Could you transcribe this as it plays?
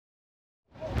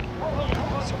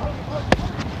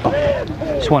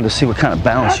Just wanted to see what kind of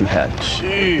balance you had.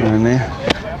 You know what I mean?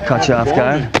 Caught you off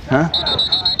guard, huh?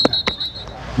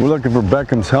 We're looking for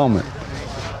Beckham's helmet.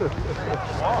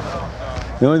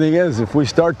 The only thing is, if we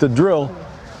start the drill,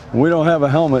 and we don't have a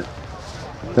helmet,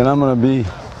 then I'm going to be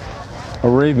a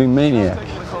raving maniac.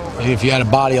 If you had a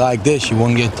body like this, you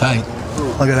wouldn't get tight.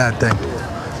 Look at that thing.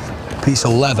 Piece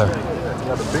of leather.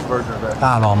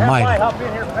 God almighty.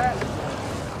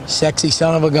 Sexy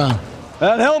son of a gun.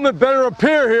 That helmet better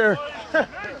appear here.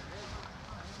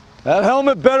 That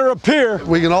helmet better appear.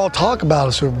 We can all talk about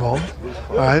a Super Bowl,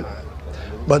 all right?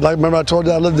 But like, remember I told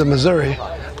you I lived in Missouri.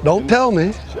 Don't tell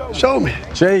me, show me.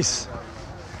 Chase,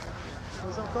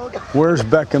 where's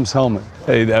Beckham's helmet?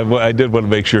 Hey, I did want to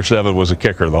make sure 7 was a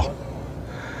kicker, though.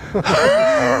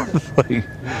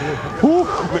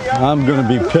 I'm going to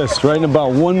be pissed right in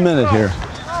about 1 minute here.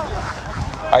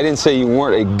 I didn't say you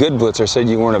weren't a good blitzer. I said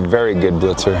you weren't a very good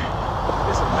blitzer.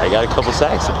 I got a couple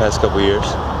sacks the past couple years.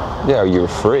 Yeah, you were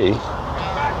free.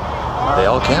 They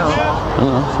all count.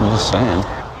 I'm just saying.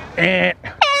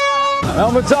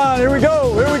 Helmets on, here we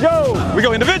go, here we go. We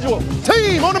go individual.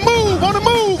 Team, on the move, on the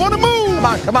move, on the move.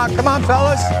 Come on,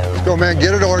 fellas. Let's go, man,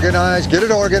 get it organized, get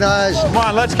it organized. Come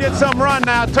on, let's get some run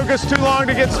now. It took us too long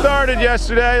to get started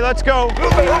yesterday. Let's go.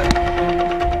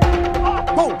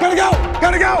 Oh, gotta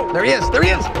go. There he is.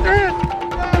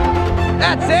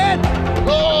 That's it.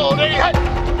 Oh, there you go.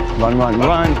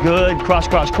 Run. Good. Cross.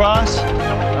 All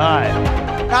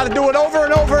right. Gotta do it over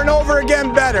and over and over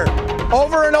again better.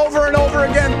 Over and over and over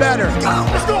again better.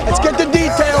 Let's get the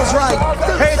details right.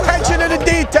 Pay attention to the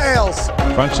details.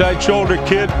 Front side shoulder,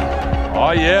 kid.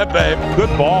 Oh, yeah, babe.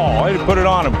 Good ball. Way to put it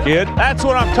on him, kid. That's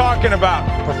what I'm talking about.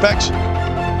 Perfection.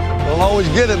 Don't always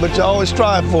get it, but you always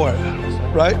strive for it,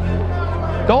 right?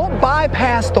 Don't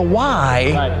bypass the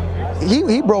why.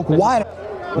 He broke wide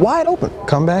open.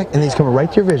 Come back, and he's coming right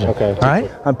to your vision. Okay. All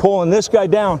right? I'm pulling this guy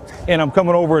down, and I'm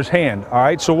coming over his hand. All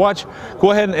right? So watch.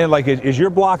 Go ahead and like, as you're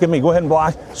blocking me, go ahead and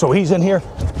block. So he's in here.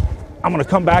 I'm going to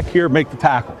come back here, make the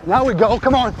tackle. Now we go,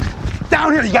 come on.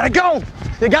 Down here, you gotta go.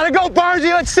 You gotta go,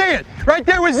 Barnesy, let's see it. Right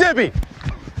there with Zibby.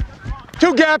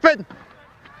 2 gap it.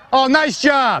 Oh, nice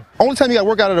job. Only time you got to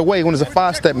work out of the way when it's a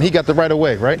 5-step, and he got the right of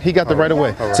way, right? He got the right of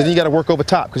way. So then you got to work over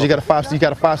top because you got a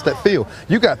 5-step field.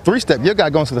 You got 3-step. Your guy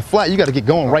going to the flat. You got to get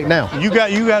going right now. You got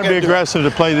to be aggressive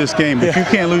to play this game, but you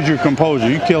can't lose your composure.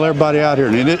 You kill everybody out here.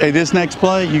 And this next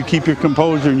play, you keep your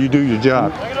composure and you do your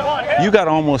job. You got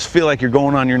to almost feel like you're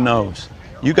going on your nose.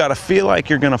 You got to feel like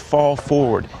you're going to fall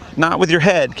forward. Not with your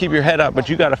head. Keep your head up, but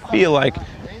you got to feel like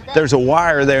there's a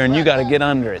wire there and you got to get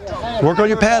under it. Work on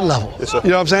your pad level. You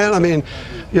know what I'm saying? I mean,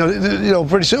 you know,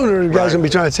 pretty soon the guy's gonna be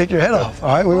trying to take your head off. All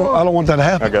right, I don't want that to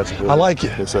happen. I got you. I like you.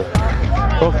 Yes, sir.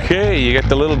 Okay, you got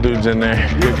the little dudes in there.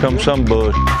 Here comes some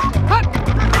bush.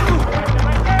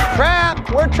 Trap.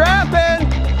 We're trapping.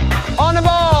 On the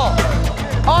ball.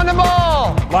 On the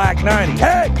ball. Black 90.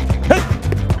 Hey!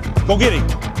 Go get him.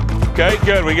 Okay,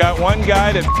 good. We got one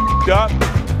guy that up.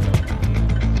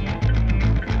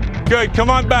 Good, come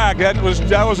on back. That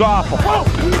was awful.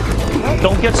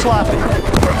 Don't get sloppy.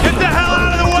 Get the hell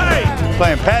out of the way!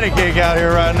 Playing patty cake out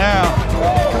here right now.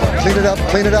 Clean it up,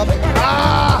 clean it up.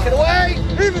 Get away.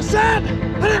 Even set.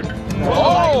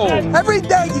 Oh! Every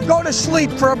day you go to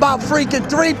sleep for about freaking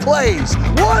 3 plays.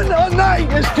 1 a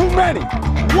night is too many.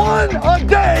 1 a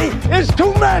day is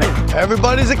too many.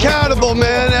 Everybody's accountable,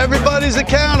 man. Everybody's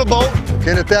accountable.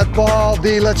 Get at that ball,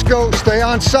 D. Let's go. Stay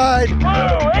on side.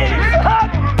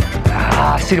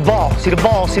 See the ball.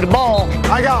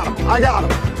 I got him.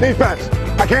 Defense.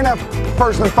 I can't have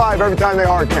 1st and 5 every time they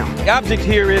hard count. The object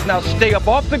here is now stay up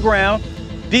off the ground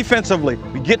defensively.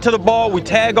 We get to the ball, we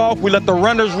tag off, we let the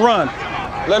runners run.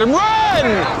 Let him run!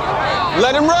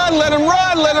 Let him run, let him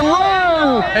run, let him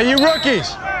run! Hey, you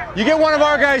rookies. You get one of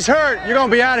our guys hurt, you're going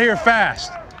to be out of here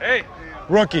fast. Hey.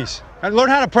 Rookies. Learn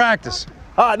how to practice.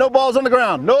 All right, no balls on the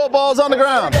ground. No balls on the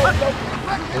ground.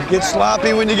 You get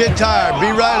sloppy when you get tired. Be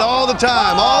right all the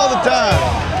time, all the time.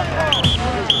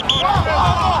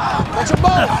 Catch them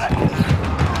both.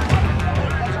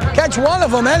 Catch one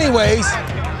of them anyways.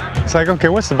 It's like, okay,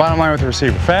 what's the bottom line with the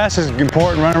receiver? Fast is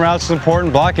important, running routes is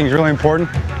important, blocking is really important.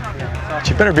 But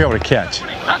you better be able to catch. You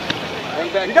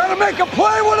got to make a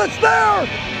play when it's there.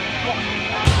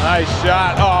 Nice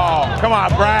shot. Oh, come on,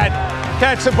 Brad.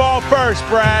 Catch the ball first,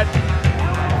 Brad.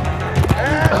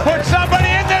 Put somebody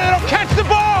in there that'll catch the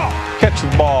ball. Catch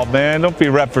the ball, man. Don't be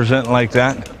representing like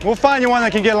that. We'll find you one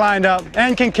that can get lined up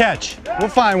and can catch. We'll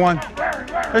find one.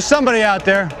 There's somebody out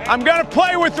there. I'm going to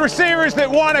play with receivers that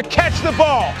want to catch the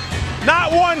ball,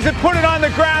 not ones that put it on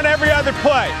the ground every other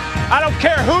play. I don't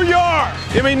care who you are.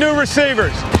 Give me new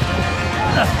receivers.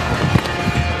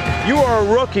 You are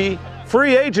a rookie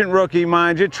Free agent rookie,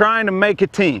 mind you, trying to make a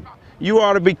team. You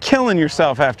ought to be killing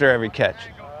yourself after every catch.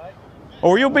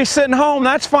 Or you'll be sitting home,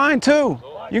 that's fine too.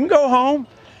 You can go home,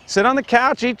 sit on the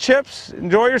couch, eat chips,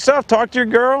 enjoy yourself, talk to your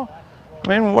girl. I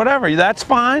mean, whatever, that's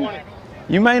fine.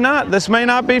 You may not, this may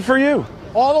not be for you.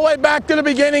 All the way back to the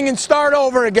beginning and start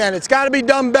over again. It's got to be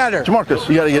done better. Jamarcus,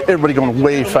 you got to get everybody going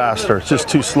way faster. It's just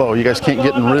too slow. You guys can't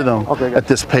get in rhythm at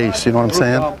this pace. You know what I'm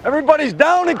saying? Everybody's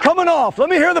down and coming off. Let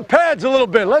me hear the pads a little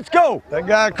bit. Let's go. That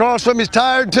guy across from me's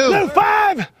tired too. Blue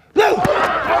 5. Blue. Hit it.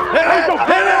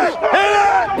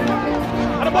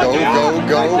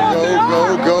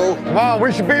 Go. Come on,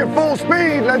 we should be at full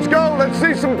speed. Let's go. Let's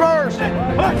see some burst.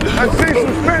 Let's see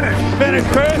some spinach. Spinach,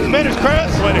 Chris.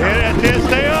 Way to hit it. That's it.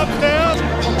 Stay up.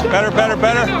 Better. Run.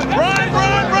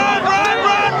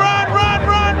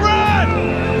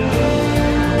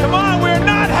 Come on, we're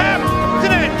not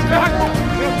having it.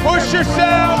 Push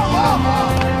yourself.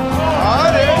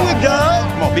 There you go.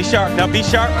 Come on, be sharp. Now be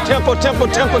sharp. Tempo. Let's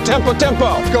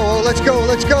go.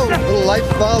 Little life,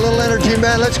 a little energy,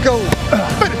 man. Let's go.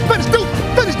 Finish deuce.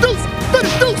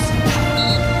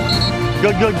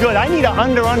 Good. I need an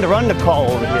under call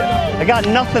over here. I got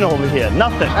nothing over here.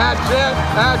 Nothing.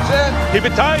 That's it. Keep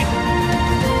it tight.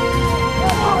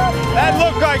 That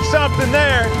looked like something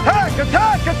there.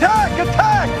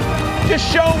 Attack. Just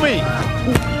show me.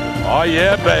 Oh,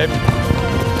 yeah, babe.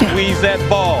 Squeeze that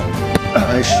ball.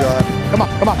 Nice shot. Come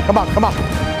on.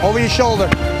 Over your shoulder.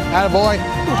 Attaboy.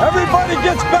 Everybody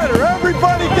gets better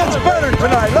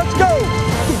tonight. Let's go.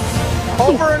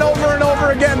 Over and over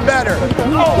again better.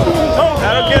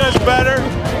 That'll get us better.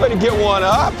 Way to get one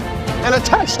up and a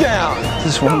touchdown.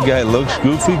 This one guy looks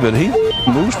goofy, but he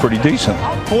moves pretty decent.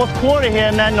 Fourth quarter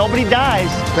here, man. Nobody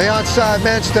dies. Stay on side,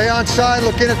 man. Stay on side.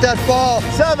 Looking at that ball.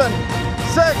 7,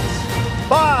 6,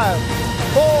 5,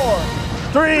 4,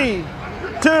 3,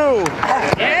 2.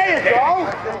 There you go.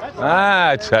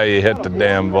 That's how you hit the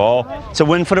damn ball. It's a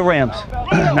win for the Rams.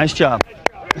 Nice job.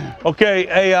 Okay,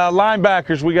 hey,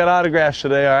 linebackers, we got autographs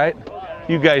today, all right?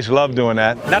 You guys love doing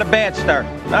that. Not a bad start,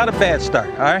 all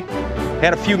right?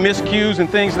 Had a few miscues and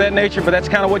things of that nature, but that's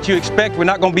kind of what you expect. We're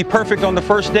not going to be perfect on the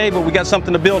first day, but we got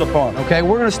something to build upon. Okay,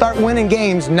 we're going to start winning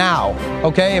games now.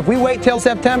 Okay, if we wait till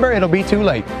September, it'll be too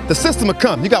late. The system will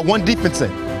come. You got one defense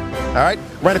in. All right?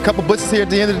 Ran a couple blitzes here at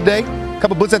the end of the day. A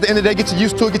couple blitzes at the end of the day. Get you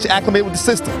used to it. Get you acclimated with the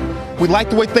system. We like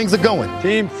the way things are going.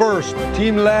 Team first,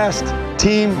 team last,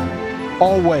 team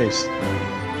always.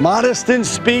 Modest in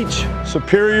speech,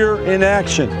 superior in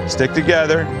action. Stick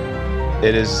together.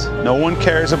 No one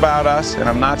cares about us, and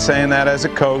I'm not saying that as a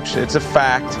coach. It's a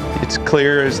fact. It's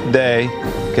clear as day,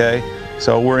 okay?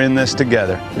 So we're in this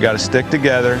together. We got to stick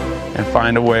together and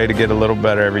find a way to get a little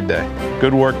better every day.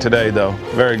 Good work today, though.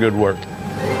 Very good work.